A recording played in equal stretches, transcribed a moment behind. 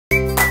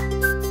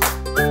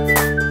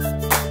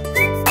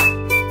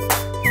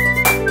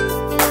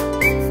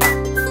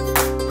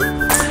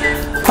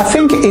I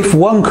think if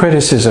one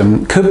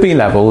criticism could be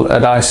levelled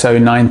at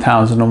ISO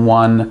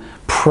 9001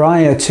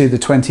 prior to the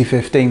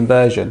 2015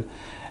 version,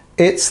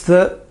 it's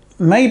that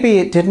maybe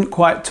it didn't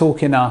quite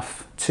talk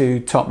enough to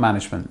top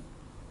management.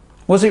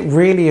 Was it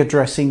really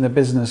addressing the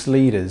business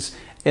leaders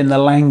in the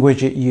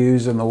language it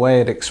used and the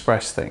way it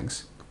expressed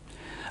things?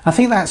 I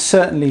think that's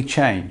certainly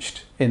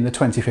changed in the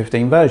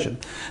 2015 version.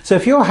 So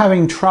if you're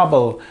having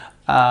trouble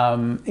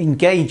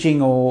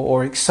engaging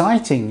or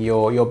exciting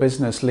your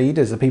business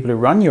leaders, the people who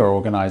run your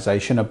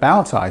organization,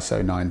 about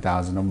ISO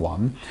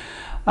 9001,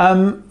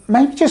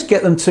 maybe just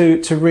get them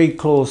to read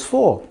clause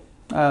 4.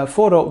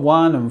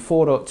 4.1 and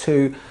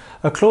 4.2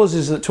 are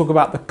clauses that talk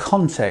about the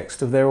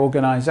context of their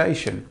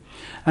organization.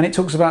 And it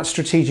talks about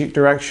strategic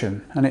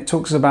direction, and it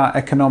talks about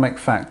economic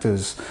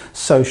factors,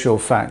 social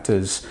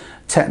factors,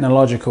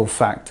 technological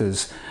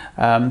factors,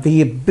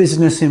 the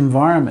business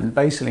environment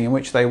basically in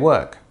which they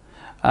work.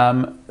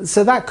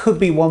 So that could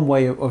be one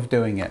way of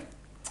doing it.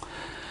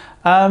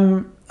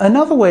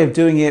 Another way of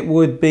doing it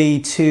would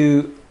be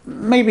to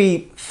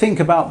maybe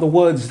think about the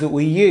words that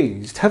we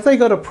used. Have they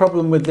got a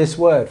problem with this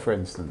word, for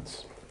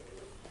instance?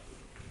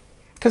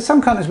 Because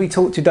some companies we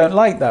talk to don't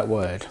like that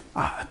word.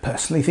 I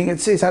personally think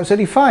it's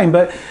absolutely fine,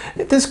 but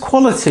does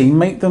quality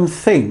make them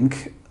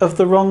think of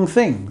the wrong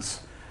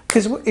things?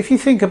 Because if you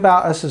think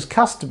about us as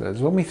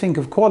customers, when we think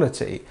of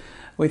quality,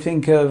 we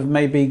think of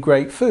maybe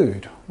great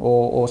food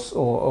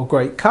or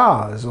great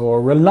cars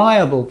or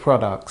reliable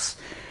products,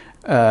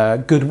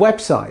 good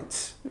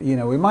websites. You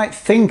know, we might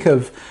think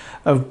of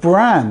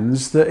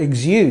brands that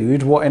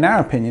exude what in our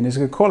opinion is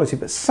good quality,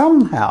 but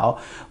somehow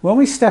when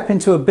we step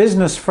into a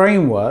business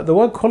framework, the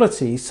word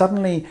quality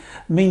suddenly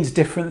means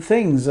different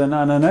things. And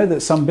I know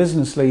that some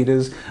business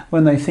leaders,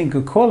 when they think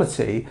of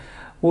quality,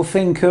 will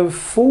think of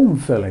form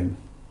filling,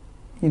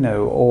 you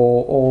know,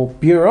 or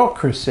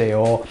bureaucracy,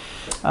 or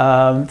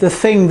the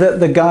thing that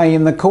the guy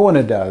in the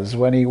corner does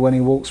when he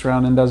walks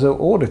around and does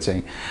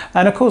auditing.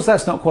 And of course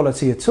that's not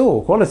quality at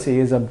all. Quality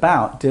is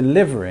about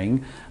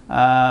delivering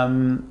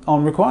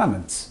on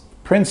requirements,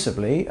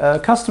 principally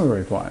customer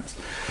requirements.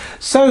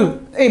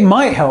 So it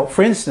might help,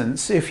 for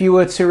instance, if you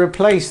were to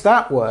replace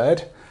that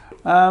word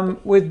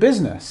with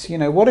business. You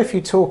know, what if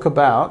you talk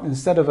about,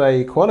 instead of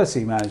a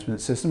quality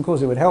management system, of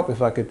course it would help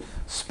if I could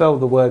spell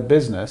the word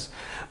business,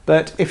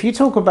 but if you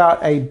talk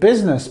about a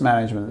business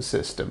management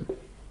system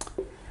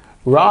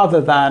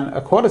rather than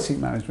a quality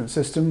management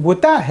system,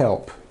 would that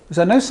help? Because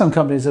I know some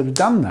companies have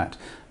done that.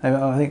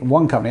 I think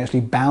one company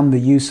actually banned the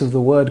use of the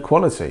word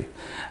quality.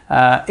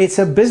 It's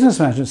a business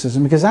management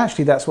system because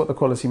actually that's what the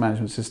quality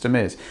management system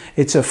is.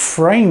 It's a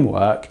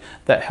framework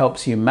that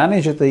helps you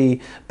manage the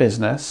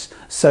business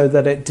so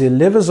that it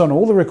delivers on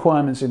all the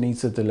requirements it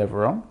needs to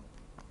deliver on.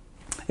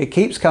 It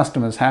keeps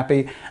customers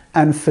happy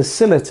and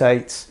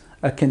facilitates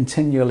a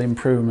continual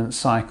improvement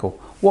cycle.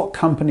 What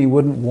company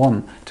wouldn't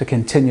want to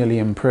continually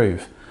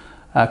improve?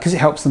 Because it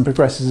helps them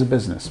progress as a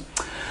business.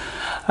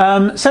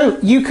 So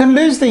you can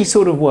lose these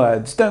sort of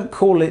words. Don't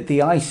call it the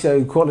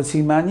ISO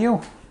quality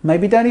manual.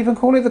 Maybe don't even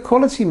call it the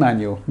quality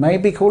manual.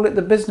 Maybe call it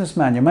the business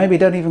manual. Maybe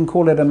don't even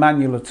call it a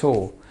manual at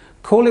all.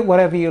 Call it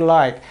whatever you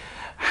like.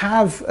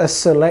 Have a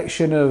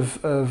selection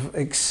of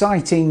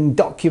exciting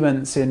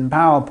documents in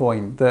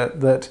PowerPoint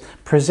that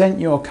present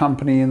your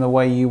company in the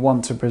way you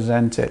want to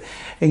present it.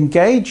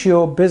 Engage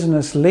your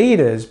business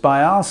leaders by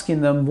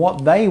asking them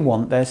what they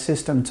want their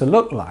system to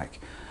look like.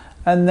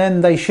 And then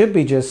they should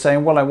be just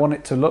saying, well, I want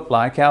it to look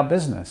like our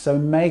business. So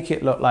make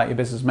it look like your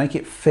business, make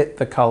it fit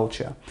the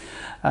culture.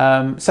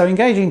 So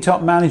engaging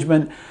top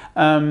management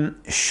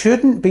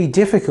shouldn't be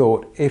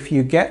difficult if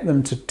you get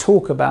them to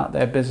talk about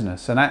their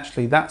business. And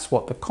actually that's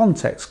what the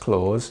context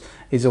clause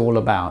is all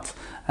about.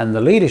 And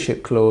the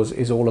leadership clause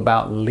is all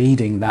about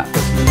leading that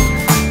business.